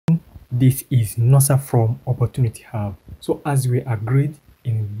this is Nosa from Opportunity Hub. So as we agreed,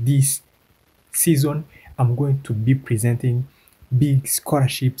 in this season I'm going to be presenting big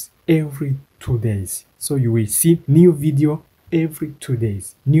scholarships every 2 days. So you will see new video every 2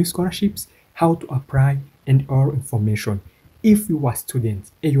 days, new scholarships, how to apply, and all information. If you are a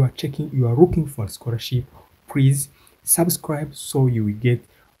student and you are looking for a scholarship, please subscribe so you will get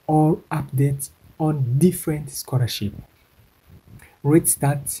all updates on different scholarship. Let's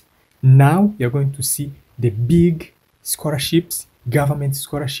start. Now you're going to see the big scholarships, government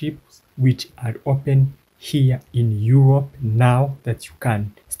scholarships, which are open here in Europe now that you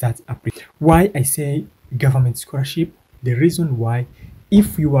can start applying. Why I say government scholarship? The reason why,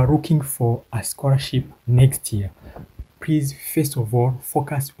 if you are looking for a scholarship next year, please first of all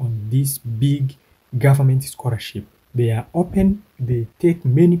focus on this big government scholarship. They are open, they take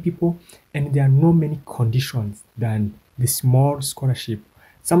many people, and there are no many conditions than the small scholarship.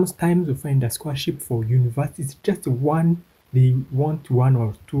 Sometimes you find a scholarship for universities, just one, they want 1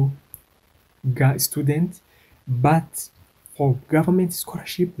 or 2 students, but for government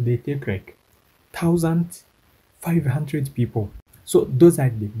scholarship they take like 1,500 people. So those are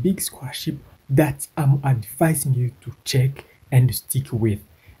the big scholarship that I'm advising you to check and stick with.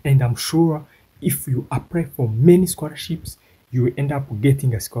 And I'm sure if you apply for many scholarships, you will end up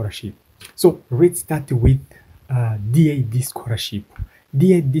getting a scholarship. So let's start with DAAD Scholarship.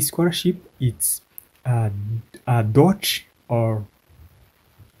 DAAD Scholarship, it's a Dutch or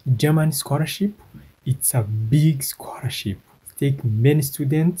German scholarship. It's a big scholarship, take many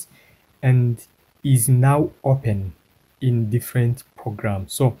students, and is now open in different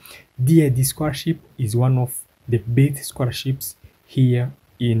programs. So DAAD Scholarship is one of the best scholarships here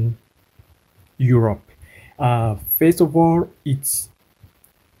in Europe. First of all, it's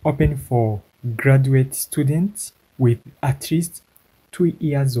open for graduate students with at least 2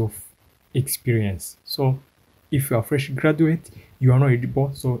 years of experience. So if you are a fresh graduate, you are not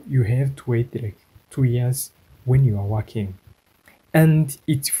eligible, so you have to wait like 2 years when you are working. And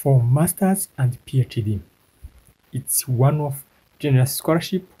it's for masters and PhD. It's one of general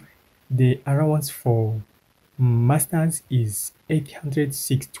scholarship. The allowance for masters is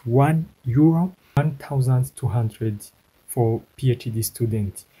 €861, 1,200 for PhD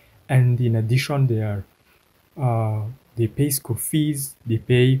students. And in addition, they pay school fees, they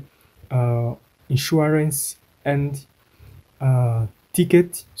pay insurance and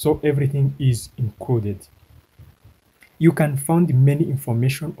ticket, so everything is included. You can find many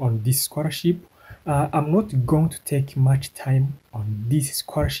information on this scholarship. I'm not going to take much time on this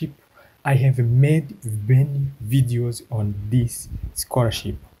scholarship. I have made many videos on this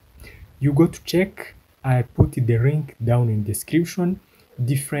scholarship. You go to check. I put the link down in description.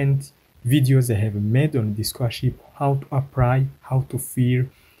 Different videos I have made on this scholarship, how to apply, how to fill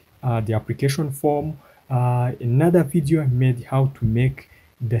the application form. Another video I made how to make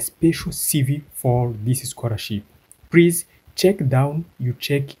the special CV for this scholarship. Please check down, you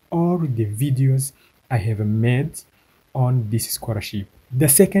check all the videos I have made on this scholarship. The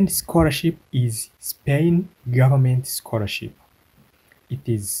second scholarship is Spain Government Scholarship. It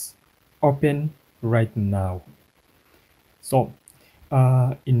is open right now. So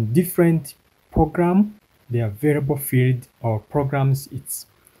in different program, the available field or programs, it's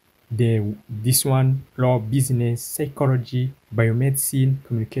this one, law, business, psychology, biomedicine,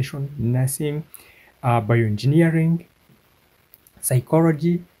 communication, nursing, bioengineering,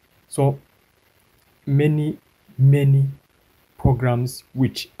 psychology. So many programs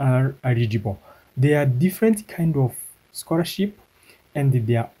which are eligible. There are different kind of scholarship, and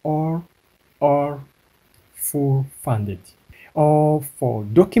they are all full funded. Or for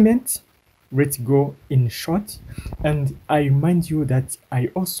documents, let's go in short, and I remind you that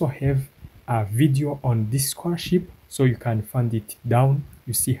I also have a video on this scholarship, so you can find it down.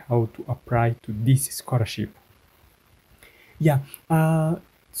 You see how to apply to this scholarship. Yeah,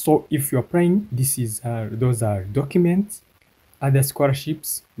 so if you're applying, this is those are documents. Other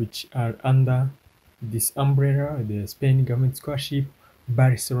scholarships which are under this umbrella, the Spain Government Scholarship,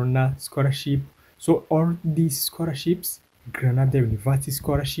 Barcelona Scholarship. So all these scholarships, Granada University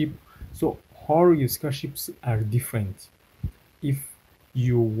Scholarship, so all your scholarships are different. If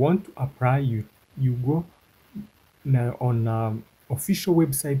you want to apply, you go now on official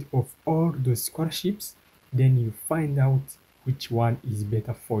website of all those scholarships, then you find out which one is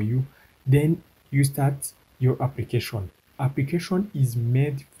better for you, then you start your application. Application is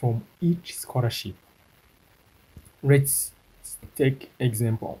made from each scholarship. Let's take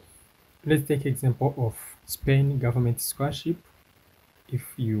example. Let's take example of Spain Government Scholarship. If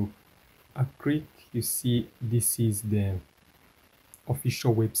you click, you see this is the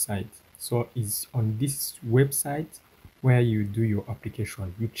official website. So it's on this website where you do your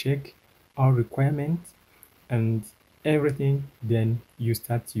application. You check all requirements and everything, then you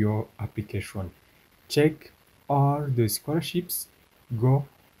start your application. Check all the scholarships, go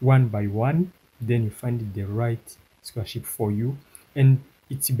one by one, then you find the right scholarship for you. And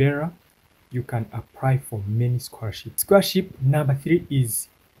it's better, you can apply for many scholarships. Scholarship number 3 is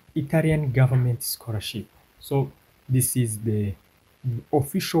Italian government scholarship. So this is the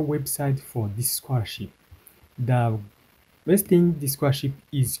official website for this scholarship. The best thing, this scholarship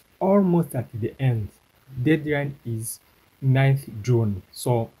is almost at the end. Deadline is 9th June.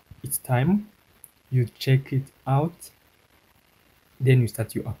 So it's time you check it out, then you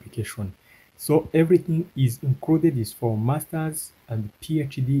start your application. So everything is included is for masters and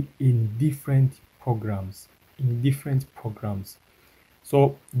PhD in different programs.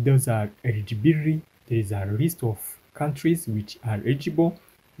 So those are eligibility. There is a list of countries which are eligible.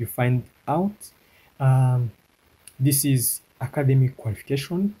 You find out. This is academic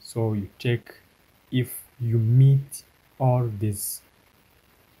qualification. So you check if you meet all these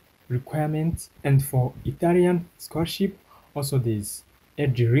requirements. And for Italian scholarship, also there's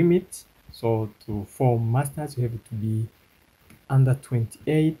age limit. So for masters, you have to be under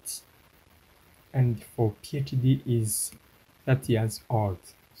 28, and for PhD is 30 years old.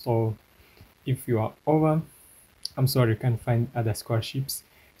 So if you are over, I'm sorry, you can find other scholarships.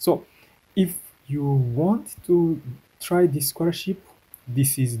 So if you want to try this scholarship,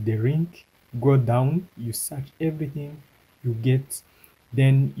 this is the link. Go down, you search everything, you get,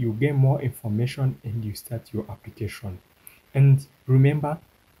 then you get more information and you start your application. And remember,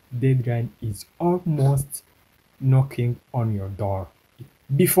 deadline is almost knocking on your door.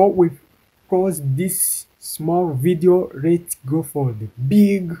 Before we close this small video, let's go for the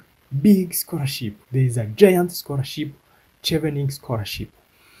big scholarship. There is a giant scholarship, Chevening Scholarship.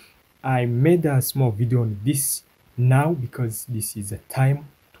 I made a small video on this now because this is a time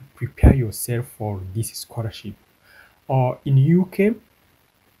to prepare yourself for this scholarship. Or in UK,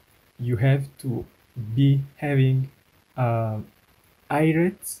 you have to be having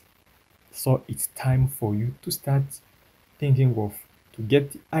IELTS, so it's time for you to start thinking of to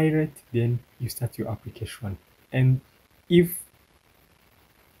get the IELTS, then you start your application. And if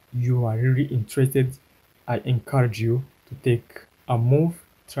you are really interested, I encourage you to take a move,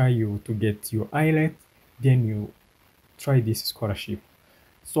 try you to get your IELTS, then you try this scholarship.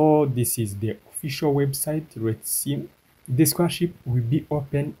 So this is the official website. Let's see. The scholarship will be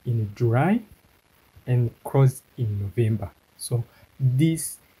open in July and close in November. So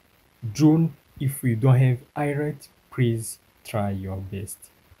this June, if you don't have IELTS, please try your best.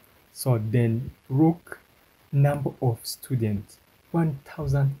 So then look, number of students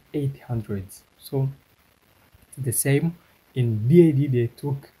 1,800. So the same in DAAD, they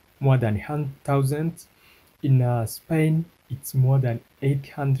took more than 100,000. In Spain, it's more than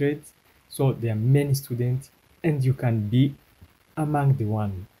 800. So there are many students, and you can be among the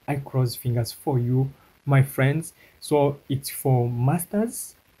one. I cross fingers for you, my friends. So it's for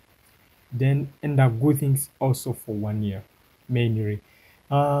masters, then, and the good things also for 1 year mainly.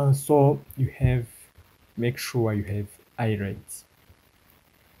 So you have, make sure you have IELTS.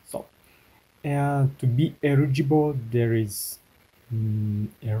 So to be eligible, there is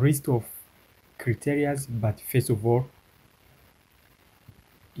a list of criteria, but first of all,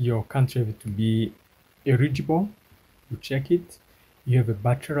 your country have to be eligible. You check it. You have a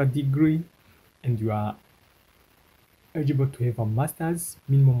bachelor degree and you are eligible to have a master's,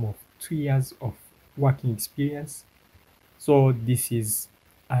 minimum of 2 years of working experience. So this is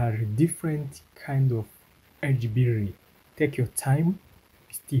a different kind of eligibility. Take your time,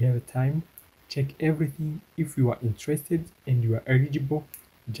 you still have time, check everything. If you are interested and you are eligible,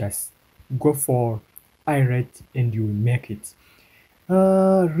 just go for IELTS and you will make it.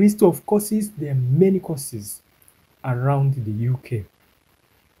 List of courses, there are many courses around the UK.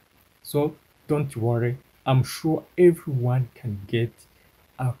 So don't worry, I'm sure everyone can get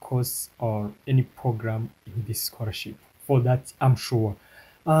a course or any program in this scholarship. For that, I'm sure.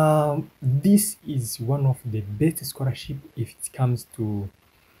 This is one of the best scholarship if it comes to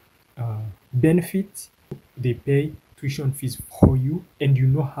benefit. They pay tuition fees for you, and you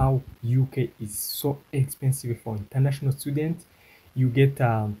know how UK is so expensive for international students. You get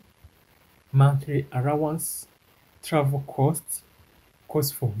monthly allowance, travel costs,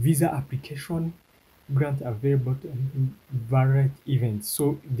 cost for visa application, grant available to various events.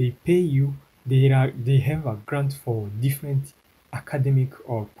 So they pay you. They have a grant for different academic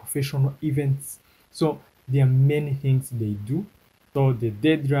or professional events. So there are many things they do. So the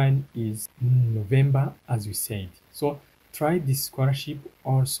deadline is November, as we said. So try this scholarship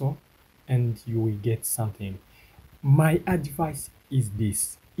also. and you will get something. My advice is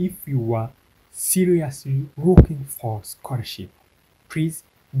this: if you are seriously looking for scholarship, please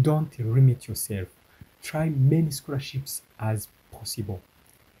don't limit yourself. Try many scholarships as possible.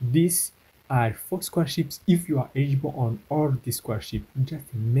 These are 4 scholarships. If you are eligible on all the scholarships,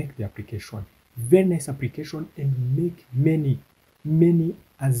 just make the application. Very nice application, and make many,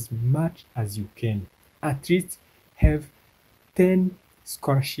 as much as you can. At least have 10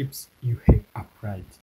 scholarships you have applied.